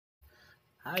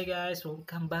Hi guys,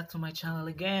 welcome back to my channel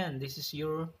again. This is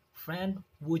your friend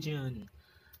Woojun.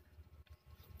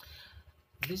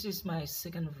 This is my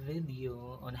second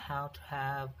video on how to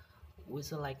have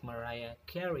whistle like Mariah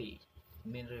Carey,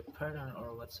 mini pattern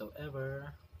or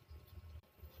whatsoever.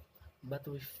 But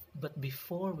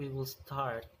before we will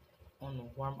start on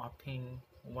warm upping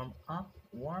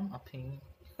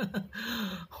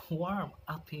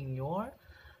your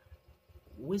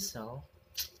whistle,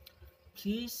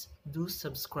 please do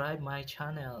subscribe my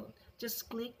channel. Just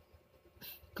click.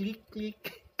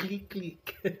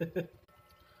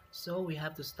 So we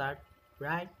have to start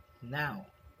right now.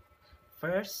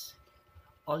 First,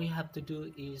 all you have to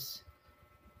do is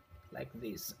like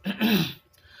this.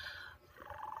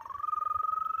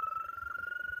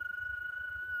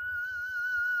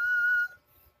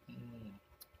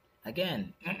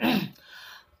 Again.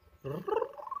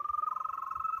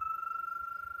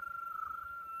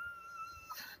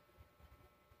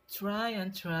 Try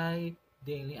and try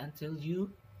daily until you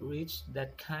reach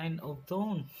that kind of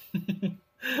tone.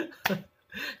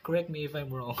 Correct me if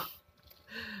I'm wrong.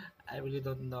 I really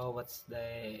don't know what's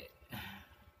the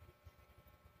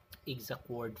exact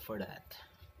word for that.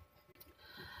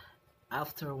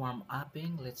 After warm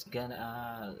upping, let's do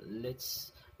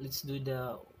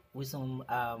the whistle,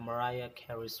 Mariah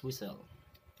Carey's whistle.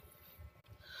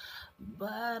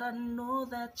 But I know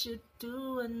that you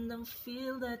do, and I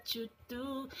feel that you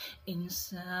do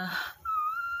inside.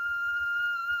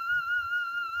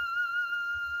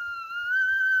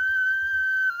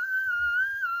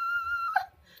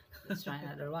 Let's try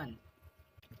another one.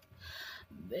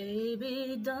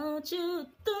 Baby, don't you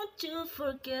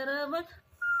forget about.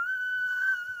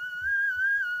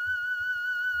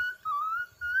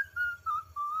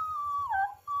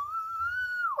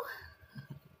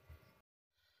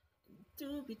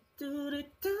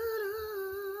 Dooby-doo-doo-doo-doo.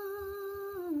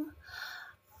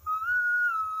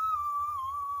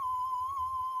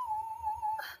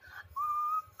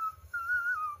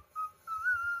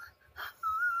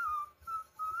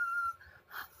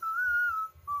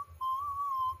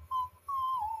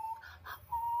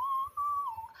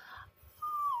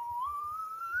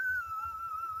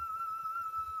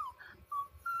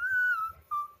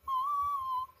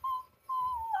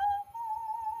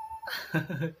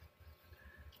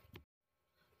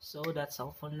 So that's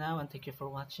all for now, and thank you for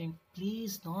watching.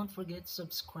 Please don't forget to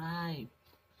subscribe.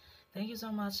 Thank you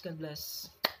so much. God bless.